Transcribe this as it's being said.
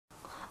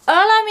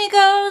Hola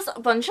amigos,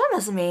 bonjour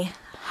mes amis,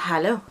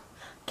 hello,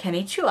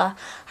 konnichiwa,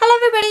 hello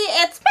everybody,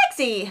 it's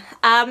Maxie.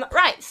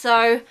 Right,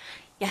 so,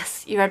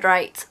 yes, you read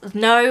right,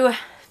 no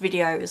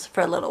videos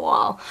for a little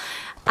while.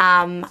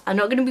 I'm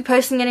not going to be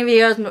posting any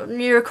videos, I'm not going to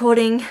be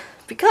recording,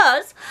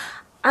 because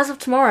as of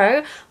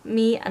tomorrow,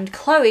 me and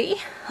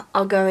Chloe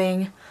are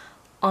going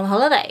on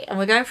holiday, and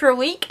we're going for a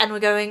week, and we're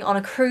going on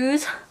a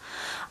cruise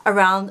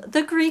around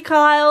the Greek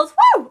Isles.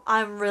 Woo!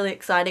 I'm really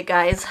excited,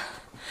 guys.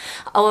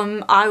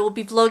 I will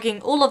be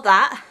vlogging all of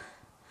that,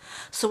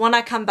 so when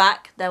I come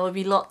back there will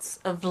be lots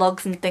of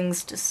vlogs and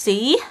things to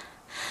see,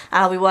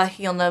 and I'll be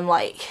working on them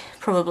like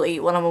probably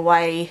when I'm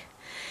away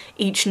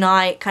each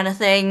night kind of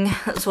thing.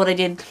 That's what I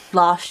did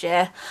last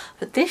year,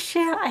 but this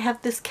year I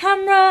have this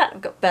camera,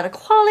 I've got better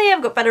quality,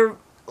 I've got better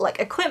like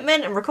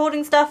equipment and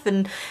recording stuff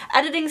and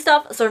editing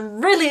stuff, so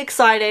I'm really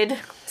excited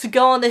to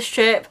go on this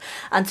trip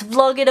and to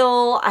vlog it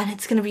all, and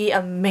it's gonna be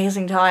an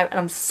amazing time and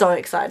I'm so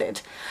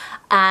excited.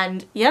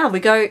 And yeah, we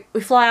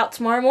fly out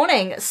tomorrow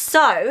morning,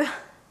 so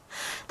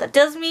that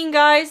does mean,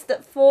 guys,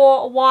 that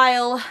for a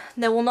while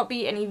there will not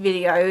be any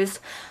videos.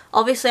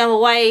 Obviously I'm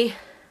away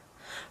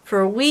for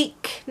a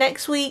week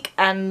next week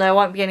and there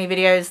won't be any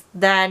videos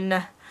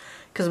then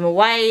because I'm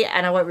away,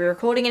 and I won't be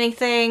recording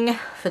anything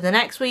for the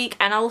next week.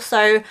 And also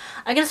I'm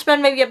going to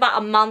spend maybe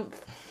about a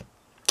month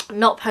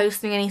not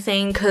posting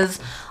anything because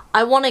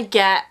I want to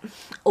get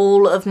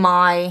all of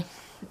my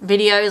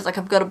videos, like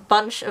I've got a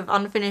bunch of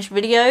unfinished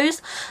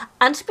videos,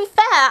 and to be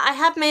fair I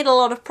have made a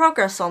lot of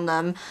progress on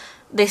them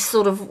this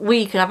sort of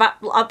week, and I've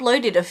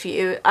uploaded a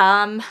few.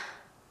 Well,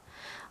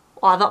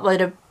 I've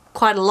uploaded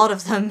quite a lot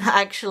of them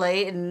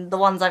actually, in the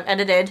ones I've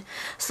edited,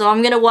 so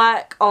I'm gonna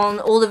work on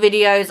all the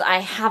videos I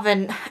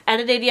haven't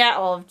edited yet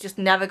or I've just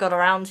never got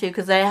around to,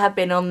 because they have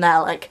been on there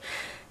like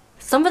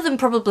some of them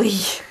probably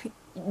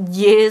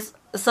years,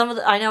 some of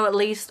them I know at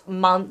least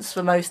months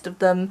for most of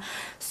them,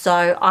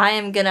 so I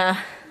am gonna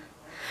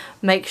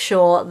make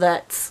sure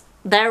that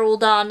they're all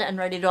done and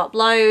ready to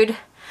upload.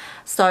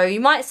 So you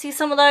might see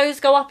some of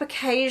those go up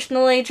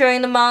occasionally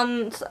during the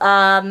month.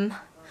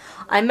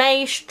 I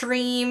may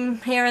stream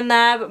here and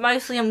there, but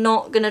mostly I'm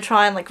not going to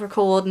try and like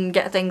record and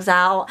get things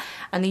out,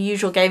 and the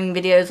usual gaming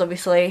videos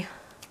obviously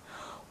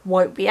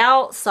won't be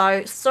out,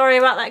 so sorry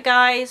about that,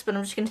 guys, but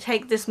I'm just going to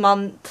take this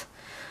month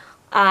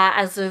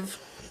as of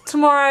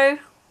tomorrow,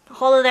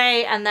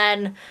 holiday, and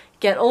then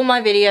get all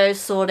my videos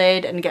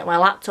sorted and get my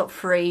laptop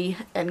free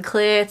and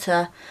clear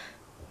to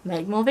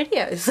make more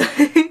videos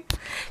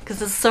because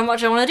there's so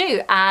much I want to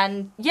do.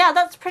 And yeah,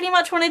 that's pretty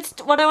much what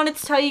I wanted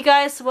to tell you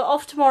guys. So we're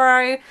off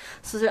tomorrow,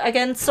 so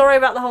again, sorry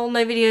about the whole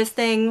no videos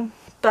thing,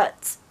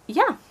 but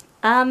yeah,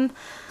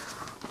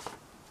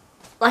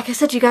 like I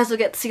said, you guys will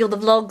get to see all the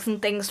vlogs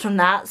and things from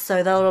that,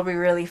 so that'll be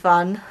really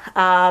fun,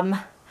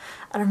 and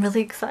I'm really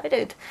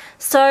excited.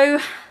 So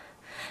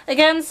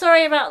again,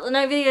 sorry about the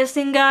no videos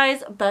thing,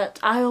 guys, but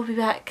I will be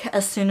back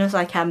as soon as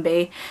I can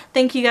be.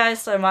 Thank you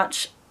guys so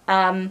much.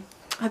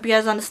 Hope you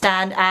guys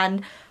understand,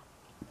 and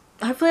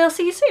hopefully I'll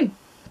see you soon.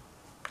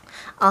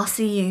 I'll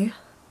see you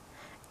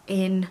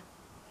in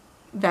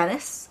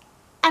Venice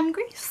and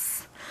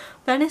Greece.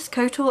 Venice,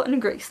 Kotor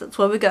and Greece. That's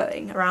where we're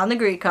going, around the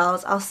Greek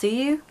Isles. I'll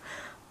see you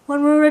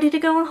when we're ready to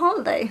go on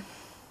holiday.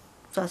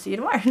 So I'll see you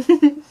tomorrow.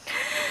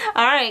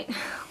 Alright.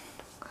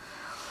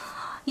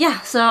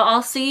 Yeah, so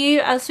I'll see you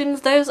as soon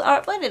as those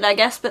are uploaded, I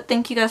guess. But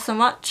thank you guys so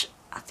much.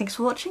 Thanks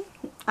for watching.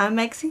 I'm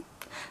Maxie,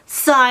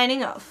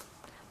 signing off.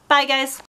 Bye, guys.